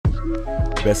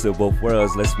Best of both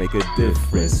worlds, let's make a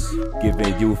difference.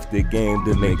 Giving youth the game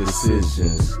to make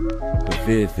decisions. A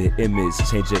vivid image,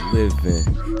 change your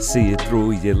living. See it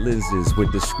through your lenses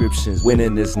with descriptions.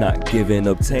 Winning is not given,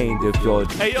 obtained if you're...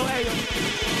 Hey, yo.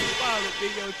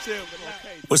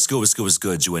 What's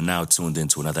good? You are now tuned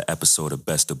into another episode of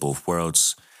Best of Both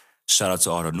Worlds. Shout out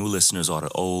to all the new listeners, all the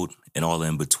old, and all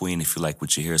in between. If you like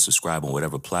what you hear, subscribe on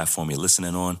whatever platform you're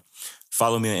listening on.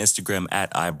 Follow me on Instagram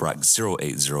at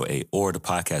ibrock0808 or the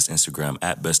podcast Instagram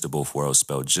at Best of Both Worlds,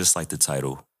 spelled just like the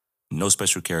title. No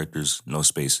special characters, no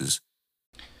spaces.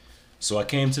 So I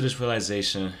came to this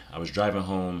realization. I was driving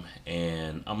home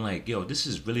and I'm like, yo, this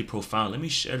is really profound. Let me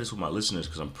share this with my listeners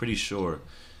because I'm pretty sure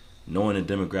knowing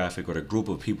the demographic or the group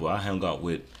of people I hung out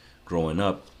with growing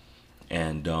up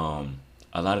and a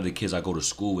lot of the kids I go to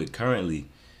school with currently,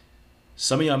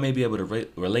 some of y'all may be able to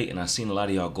relate, and I've seen a lot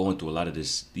of y'all going through a lot of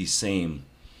these same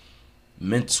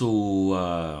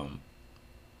mental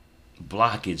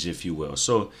blockage, if you will.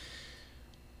 So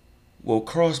what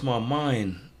crossed my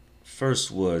mind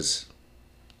first was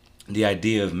the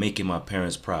idea of making my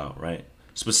parents proud, right?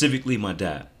 Specifically my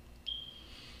dad.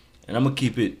 And I'm going to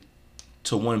keep it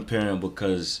to one parent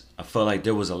because I felt like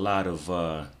there was a lot of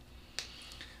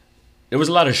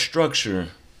structure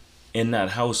in that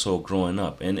household growing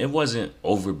up, and it wasn't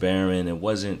overbearing, it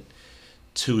wasn't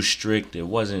too strict, it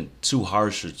wasn't too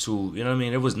harsh or too, you know what I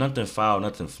mean? There was nothing foul,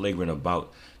 nothing flagrant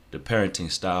about the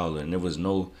parenting style, and there was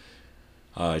no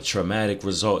traumatic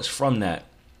results from that.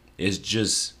 It's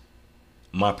just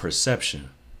my perception,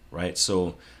 right?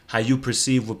 So how you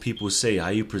perceive what people say, how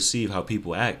you perceive how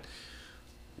people act,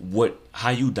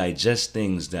 how you digest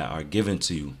things that are given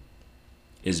to you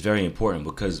is very important,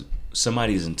 because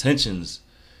somebody's intentions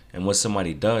and what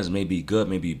somebody does may be good,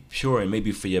 may be pure, and may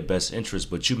be for your best interest,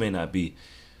 but you may not be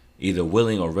either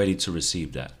willing or ready to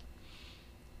receive that.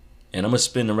 And I'm going to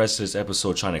spend the rest of this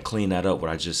episode trying to clean that up, what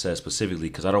I just said specifically,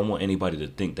 because I don't want anybody to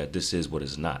think that this is what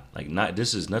it's not.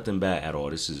 This is nothing bad at all.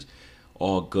 This is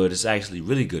all good. It's actually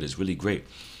really good. It's really great.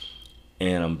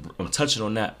 And I'm touching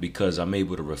on that because I'm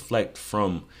able to reflect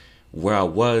from where I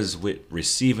was with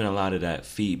receiving a lot of that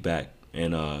feedback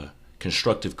and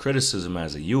constructive criticism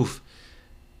as a youth,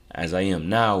 as I am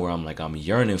now, where I'm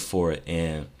yearning for it,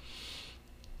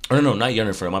 not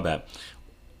yearning for it, my bad.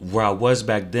 Where I was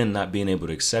back then, not being able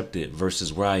to accept it,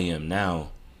 versus where I am now,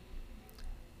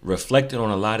 reflecting on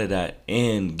a lot of that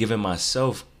and giving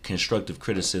myself constructive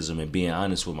criticism and being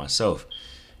honest with myself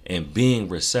and being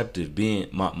receptive, being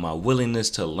my willingness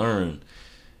to learn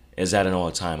is at an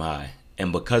all-time high.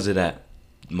 And because of that,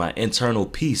 my internal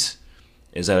peace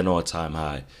is at an all-time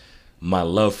high. My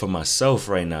love for myself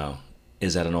right now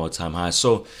is at an all-time high.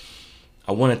 So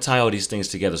I want to tie all these things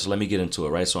together. So let me get into it,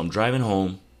 right? So I'm driving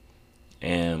home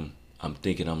and I'm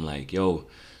thinking, I'm like, yo,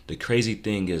 the crazy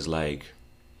thing is, like,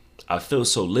 I feel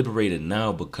so liberated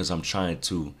now because I'm trying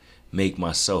to make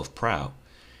myself proud.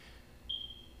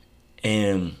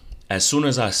 And as soon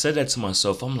as I said that to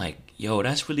myself, I'm like, yo,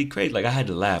 that's really crazy. Like, I had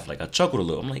to laugh. Like, I chuckled a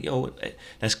little. I'm like, yo,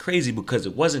 that's crazy, because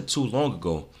it wasn't too long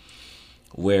ago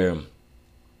where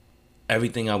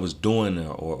everything I was doing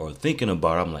or thinking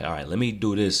about, I'm like, all right, let me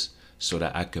do this so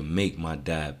that I can make my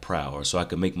dad proud, or so I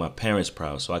can make my parents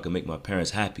proud, so I can make my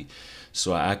parents happy,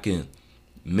 so I can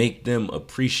make them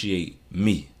appreciate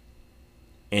me.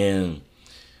 And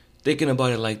thinking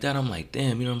about it like that, I'm like,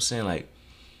 damn, you know what I'm saying? Like,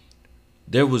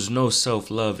 there was no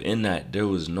self-love in that. There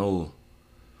was no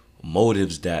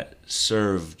motives that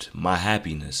served my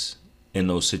happiness in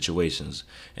those situations.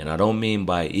 And I don't mean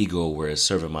by ego where it's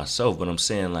serving myself, but I'm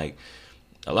saying, like,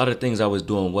 a lot of things I was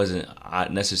doing wasn't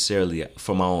necessarily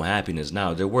for my own happiness.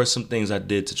 Now, there were some things I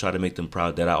did to try to make them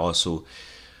proud that I also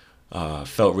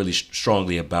felt really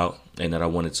strongly about and that I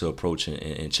wanted to approach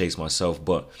and chase myself.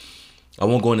 But I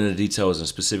won't go into the details and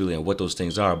specifically on what those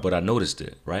things are, but I noticed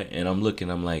it, right? And I'm looking,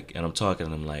 I'm like, and I'm talking,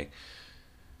 and I'm like,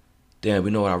 damn,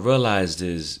 you know what I realized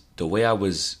is the way I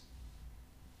was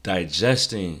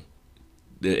digesting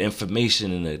the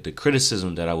information and the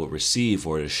criticism that I would receive,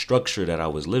 or the structure that I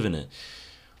was living in,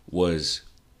 was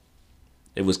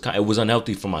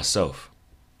unhealthy for myself.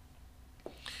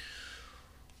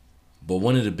 But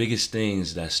one of the biggest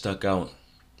things that stuck out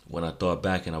when I thought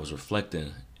back and I was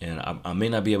reflecting, and I may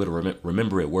not be able to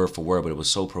remember it word for word, but it was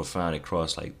so profound, it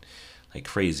crossed like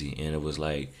crazy. And it was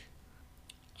like,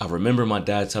 I remember my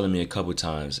dad telling me a couple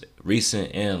times,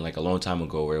 recent and like a long time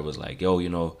ago, where it was like, yo, you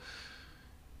know,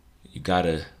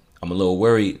 I'm a little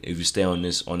worried if you stay on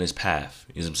this path.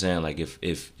 You know what I'm saying? Like,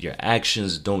 if your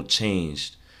actions don't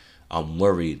change, I'm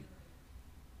worried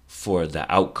for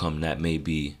the outcome that may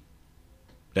be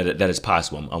that is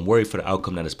possible. I'm worried for the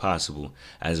outcome that is possible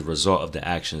as a result of the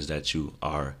actions that you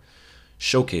are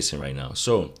showcasing right now.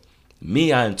 So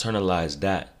me, I internalized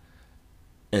that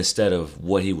instead of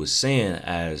what he was saying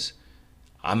as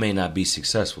I may not be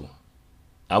successful.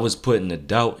 I was putting the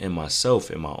doubt in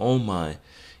myself, in my own mind,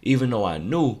 even though I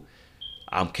knew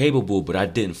I'm capable, but I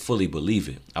didn't fully believe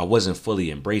it. I wasn't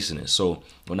fully embracing it. So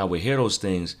when I would hear those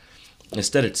things,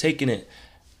 instead of taking it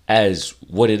as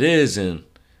what it is and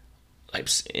like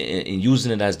and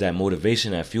using it as that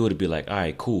motivation, that fuel to be like, all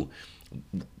right, cool.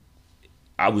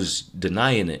 I was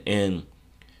denying it. And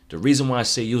the reason why I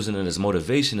say using it as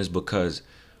motivation is because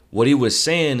what he was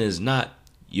saying is not,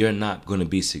 you're not going to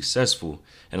be successful.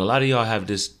 And a lot of y'all have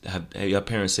your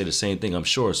parents say the same thing, I'm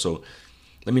sure. So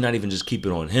let me not even just keep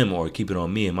it on him or keep it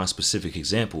on me in my specific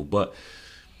example. But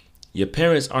your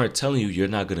parents aren't telling you you're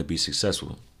not going to be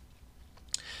successful.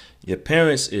 Your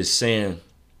parents is saying,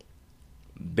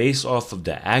 based off of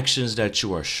the actions that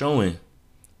you are showing,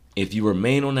 if you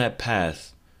remain on that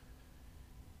path,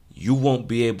 you won't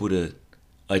be able to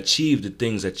achieve the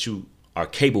things that you are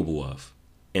capable of.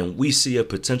 And we see a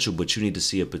potential, but you need to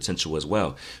see a potential as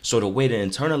well. So the way to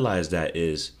internalize that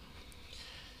is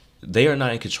they are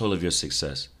not in control of your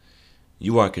success.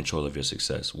 You are in control of your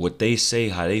success. What they say,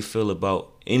 how they feel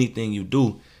about anything you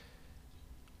do,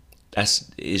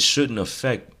 it shouldn't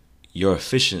affect your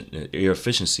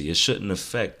efficiency. It shouldn't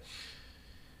affect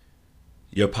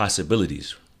your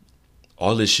possibilities.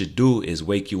 All it should do is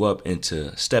wake you up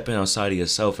into stepping outside of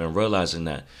yourself and realizing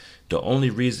that the only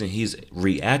reason he's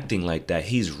reacting like that,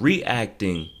 he's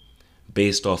reacting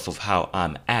based off of how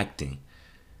I'm acting.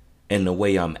 And the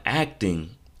way I'm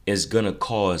acting is going to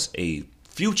cause a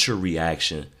future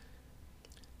reaction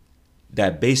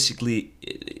that basically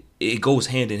it goes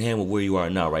hand in hand with where you are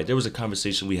now, right? There was a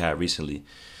conversation we had recently.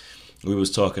 We was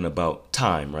talking about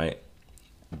time, right?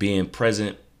 Being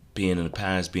present, being in the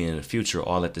past, being in the future,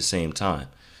 all at the same time.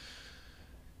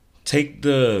 Take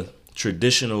the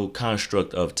traditional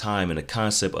construct of time and the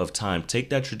concept of time. Take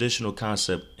that traditional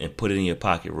concept and put it in your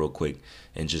pocket real quick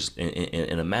and just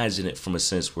and imagine it from a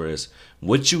sense where it's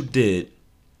what you did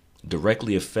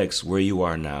directly affects where you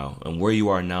are now, and where you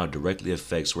are now directly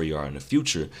affects where you are in the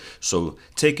future. So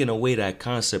taking away that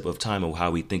concept of time and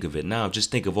how we think of it now, just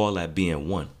think of all that being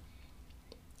one.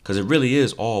 Because it really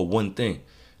is all one thing.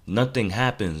 Nothing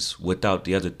happens without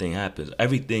the other thing happens.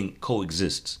 Everything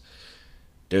coexists.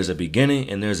 There's a beginning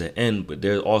and there's an end, but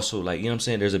there's also, like, you know what I'm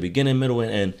saying? There's a beginning, middle,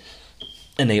 and end,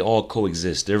 and they all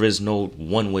coexist. There is no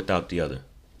one without the other.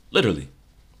 Literally.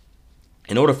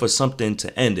 In order for something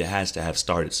to end, it has to have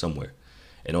started somewhere.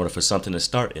 In order for something to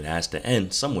start, it has to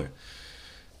end somewhere.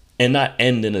 And not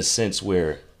end in a sense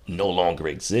where no longer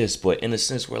exists, but in a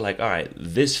sense where, like, all right,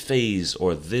 this phase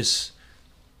or this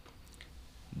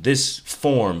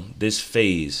form, this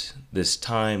phase, this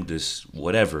time, this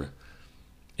whatever,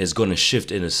 is going to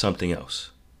shift into something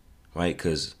else, right?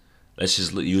 Because let's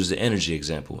just use the energy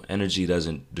example. Energy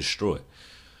doesn't destroy.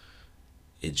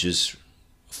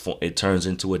 It turns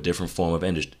into a different form of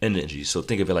energy. So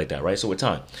think of it like that, right? So with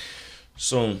time.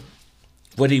 So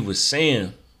what he was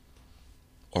saying,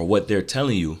 or what they're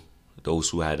telling you, those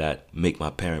who had that make my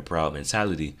parent proud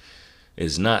mentality,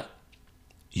 is not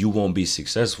you won't be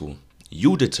successful.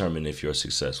 You determine if you're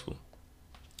successful.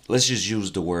 Let's just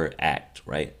use the word act,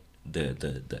 right?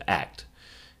 The act.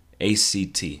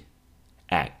 A-C-T.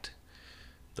 Act.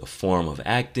 The form of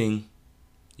acting.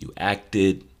 You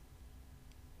acted.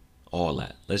 All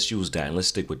that. Let's use that and let's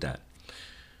stick with that.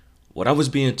 What I was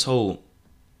being told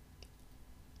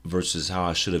versus how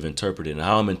I should have interpreted and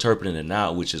how I'm interpreting it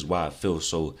now, which is why I feel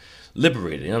so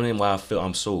liberated. You know what I mean? Why I feel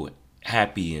I'm so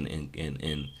happy and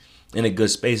in a good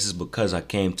space is because I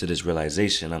came to this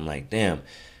realization. I'm like, damn,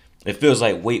 it feels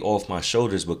like weight off my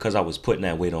shoulders because I was putting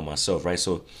that weight on myself, right?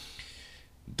 So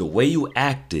the way you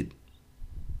acted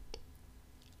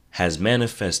has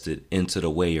manifested into the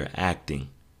way you're acting.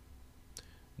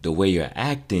 The way you're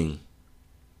acting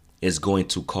is going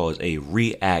to cause a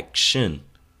reaction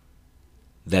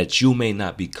that you may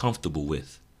not be comfortable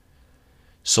with.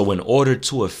 So in order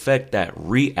to affect that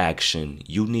reaction,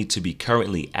 you need to be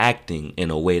currently acting in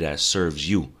a way that serves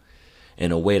you,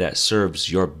 in a way that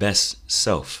serves your best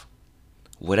self,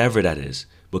 whatever that is,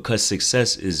 because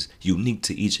success is unique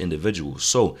to each individual.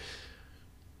 So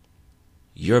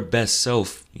your best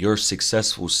self, your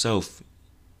successful self,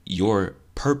 your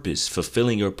purpose,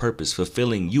 fulfilling your purpose,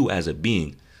 fulfilling you as a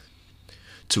being.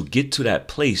 To get to that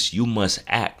place, you must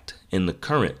act in the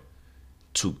current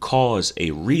to cause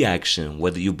a reaction,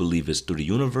 whether you believe it's through the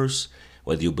universe,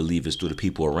 whether you believe it's through the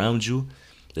people around you,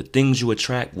 the things you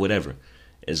attract, whatever.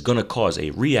 It's going to cause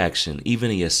a reaction,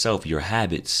 even in yourself, your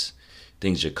habits,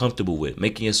 things you're comfortable with,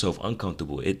 making yourself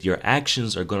uncomfortable. Your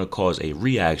actions are going to cause a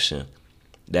reaction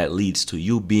that leads to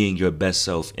you being your best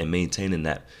self and maintaining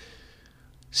that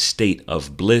state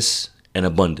of bliss and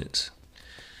abundance.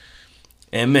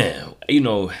 And man,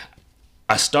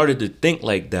 I started to think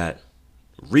like that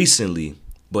recently,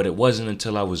 but it wasn't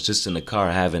until I was just in the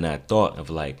car having that thought of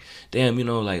like, damn,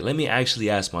 like, let me actually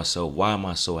ask myself, why am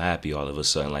I so happy all of a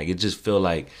sudden? Like, it just feel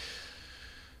like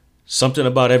something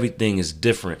about everything is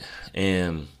different.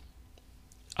 And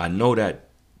I know that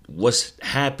what's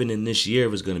happening this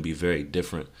year is going to be very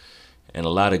different. And a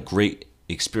lot of great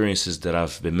experiences that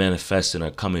I've been manifesting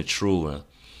are coming true. And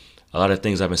a lot of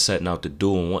things I've been setting out to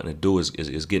do and wanting to do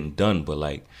is getting done. But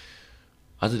like,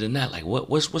 other than that, like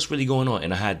what's really going on?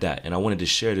 And I had that. And I wanted to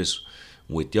share this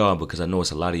with y'all because I know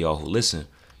it's a lot of y'all who listen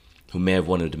who may have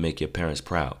wanted to make your parents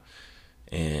proud.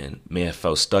 And may have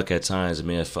felt stuck at times and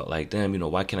may have felt like, damn,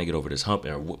 why can't I get over this hump?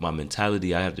 And with my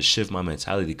mentality, I have to shift my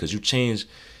mentality because you change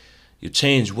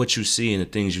what you see and the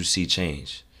things you see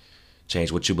change.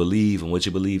 Change what you believe and what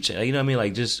you believe. You know what I mean?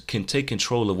 Like, just can take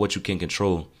control of what you can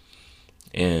control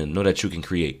and know that you can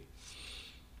create.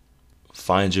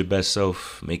 Find your best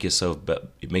self, make your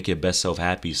best self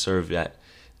happy, serve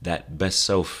that best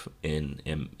self and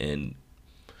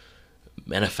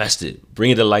manifest it,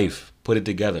 bring it to life, put it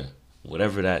together,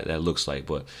 whatever that looks like.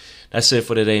 But that's it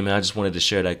for today, man. I just wanted to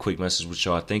share that quick message with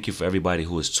y'all. Thank you for everybody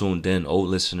who is tuned in, old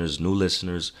listeners, new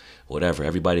listeners, whatever,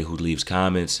 everybody who leaves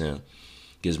comments and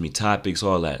gives me topics,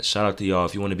 all that. Shout out to y'all.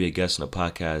 If you want to be a guest on the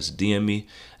podcast, DM me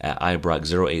at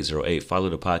ibrock0808. Follow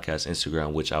the podcast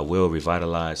Instagram, which I will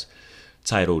revitalize,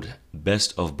 titled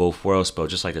Best of Both Worlds, spelled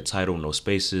just like the title, no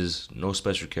spaces, no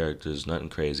special characters, nothing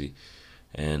crazy.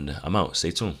 And I'm out.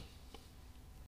 Stay tuned.